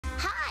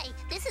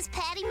this is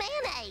Patty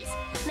Mayonnaise.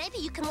 Maybe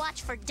you can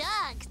watch for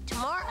Doug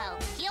tomorrow.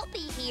 He'll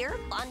be here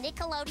on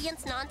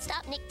Nickelodeon's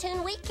nonstop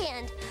Nicktoon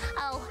weekend.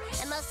 Oh,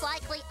 and most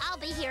likely I'll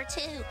be here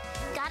too.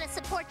 Gotta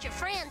support your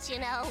friends, you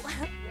know.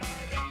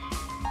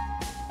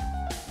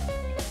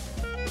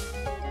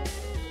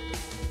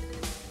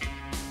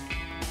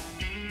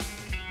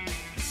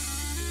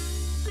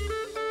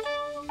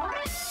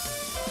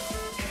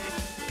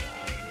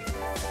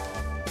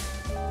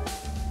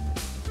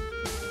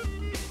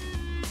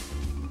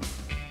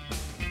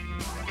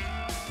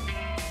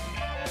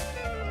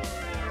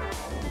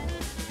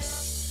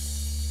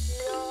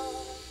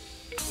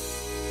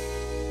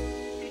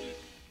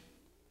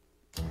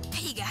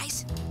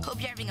 Hope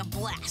you're having a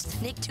blast,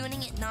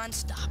 Nicktooning it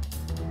non-stop.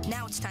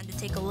 Now it's time to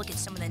take a look at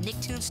some of the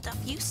Nicktoon stuff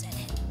you sent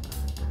in.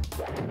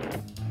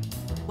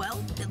 Well,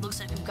 it looks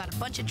like we've got a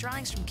bunch of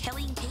drawings from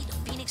Kelly and Kate of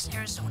Phoenix,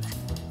 Arizona.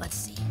 Let's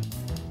see.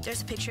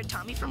 There's a picture of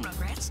Tommy from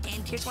Rugrats,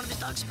 and here's one of his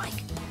dogs,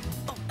 Spike.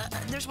 Oh,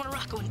 there's one of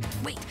Rocko, and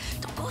wait,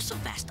 don't go so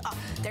fast. Oh,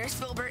 there's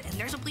Filbert, and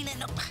there's Ablina,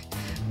 no,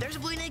 there's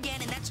Ablina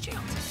again, and that's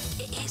Gerald.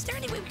 Is there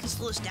any way we can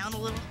slow this down a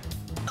little?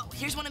 Oh,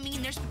 here's one of me,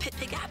 and there's Pit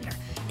Pig Abner.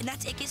 And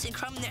that's Ickis and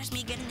Crumb, and there's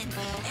me again, and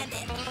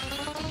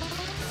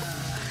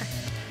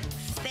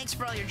thanks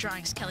for all your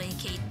drawings, Kelly and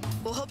Kate.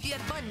 We'll hope you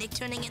had fun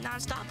Nicktooning it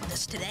non-stop with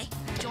us today.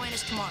 Join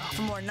us tomorrow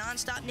for more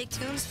non-stop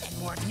Nicktoons and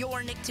more of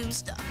your Nicktoon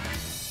stuff.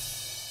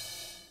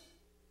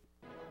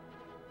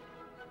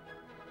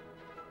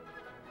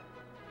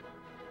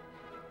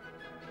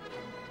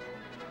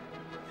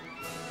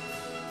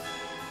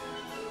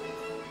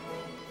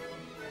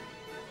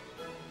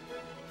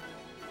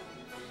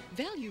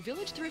 Value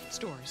Village Thrift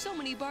Store. So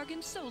many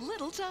bargains, so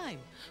little time.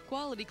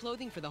 Quality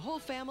clothing for the whole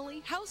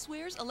family,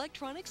 housewares,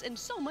 electronics, and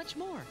so much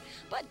more.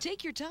 But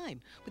take your time.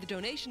 With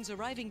donations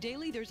arriving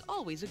daily, there's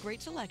always a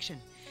great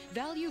selection.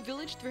 Value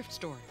Village Thrift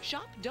Store.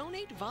 Shop,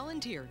 donate,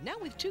 volunteer. Now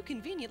with 2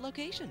 convenient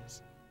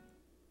locations.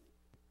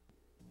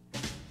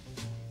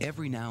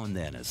 Every now and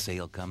then a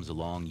sale comes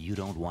along you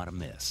don't want to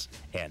miss.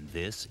 And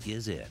this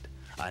is it.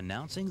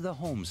 Announcing the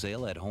home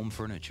sale at Home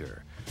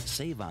Furniture.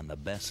 Save on the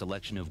best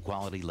selection of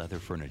quality leather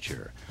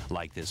furniture,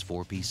 like this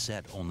 4-piece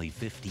set, only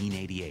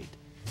 $15.88.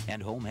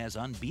 And Home has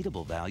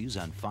unbeatable values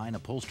on fine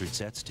upholstered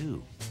sets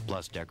too,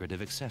 plus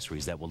decorative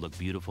accessories that will look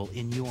beautiful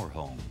in your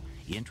home.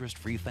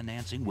 Interest-free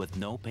financing with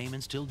no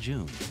payments till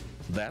June.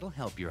 That'll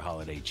help your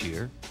holiday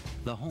cheer.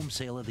 The home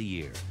sale of the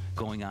year,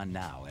 going on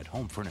now at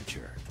Home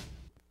Furniture.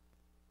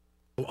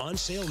 On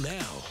sale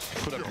now.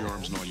 Put up your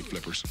arms and all you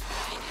flippers.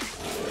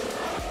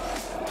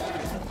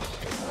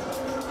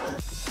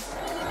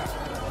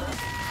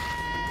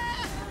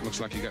 Looks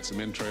like you got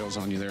some entrails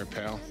on you there,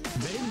 pal.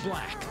 Men in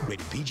Black,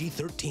 rated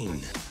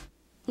PG-13.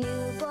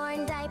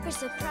 Newborn diaper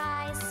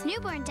surprise.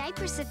 Newborn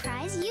diaper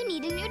surprise, you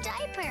need a new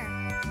diaper.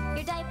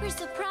 Your diaper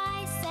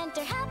surprise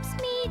center helps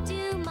me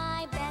do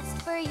my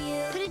best for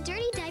you. Put a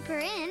dirty diaper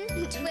in,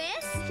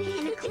 twist,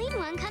 and a clean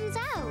one comes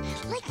out.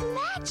 Like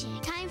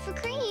magic. Time for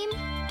cream.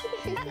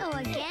 Uh-oh,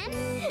 again?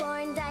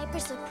 Newborn diaper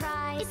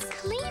surprise. It's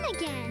clean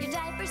again. Your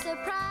diaper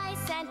surprise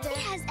center. It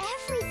has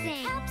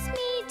everything. Helps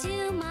me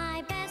do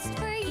my best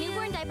for you.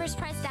 Newborn diapers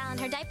priced down.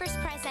 Her diaper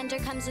surprise center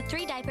comes with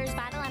 3 diapers,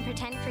 bottle, and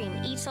pretend cream,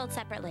 each sold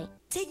separately.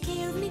 Take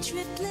care of me,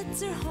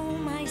 triplets are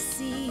home, I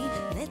see.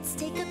 Let's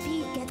take a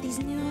peek at these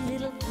new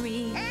little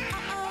breeds.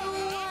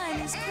 Uh-oh,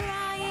 one is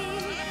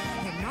crying.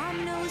 Her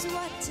mom knows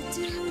what to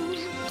do.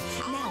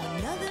 Now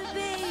another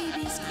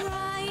baby's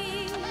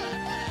crying.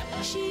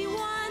 She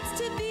wants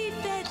to be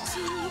fed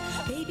too.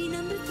 Baby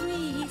number 3,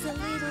 he's a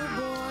little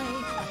boy.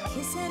 A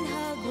kiss and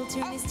hug will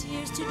turn his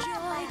tears to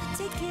joy.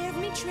 Take care of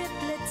me,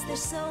 triplets, they're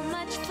so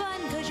much fun,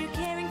 'cause you're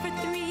caring for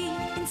 3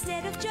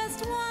 instead of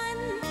just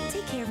 1.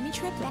 Take care of me,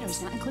 triplets.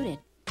 Batteries not included.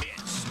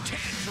 It's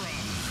Tantrum!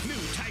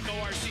 New Tyco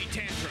RC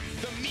Tantrum,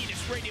 the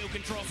meanest radio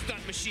control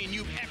stunt machine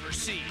you've ever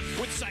seen.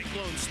 With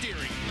cyclone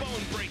steering,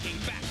 bone-breaking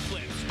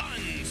backflips,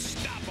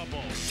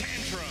 unstoppable.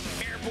 Tantrum,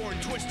 airborne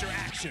twister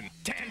action.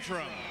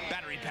 Tantrum,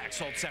 battery pack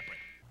sold separate.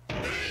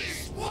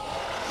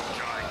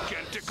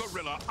 Gigantic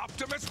gorilla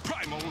Optimus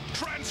Primal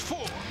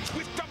transforms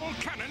with double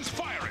cannons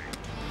firing.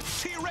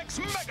 T-Rex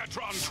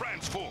Megatron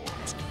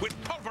transforms with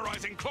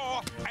pulverizing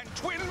claw and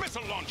twin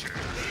missile launchers.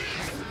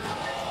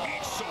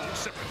 Each sold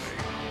separately.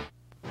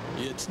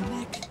 It's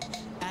Nick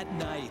at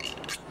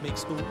Night.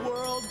 Makes the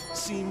world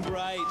seem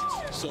bright.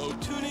 So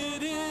tune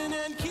it in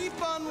and keep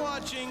on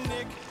watching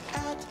Nick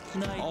at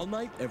Night. All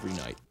night, every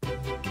night.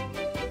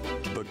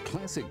 The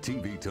classic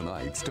TV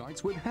tonight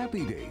starts with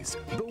Happy Days,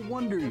 The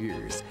Wonder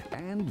Years,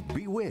 and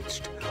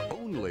Bewitched,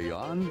 only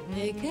on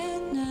Nick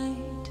at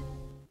Night.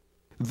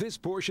 This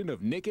portion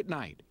of Nick at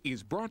Night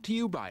is brought to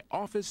you by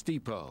Office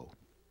Depot.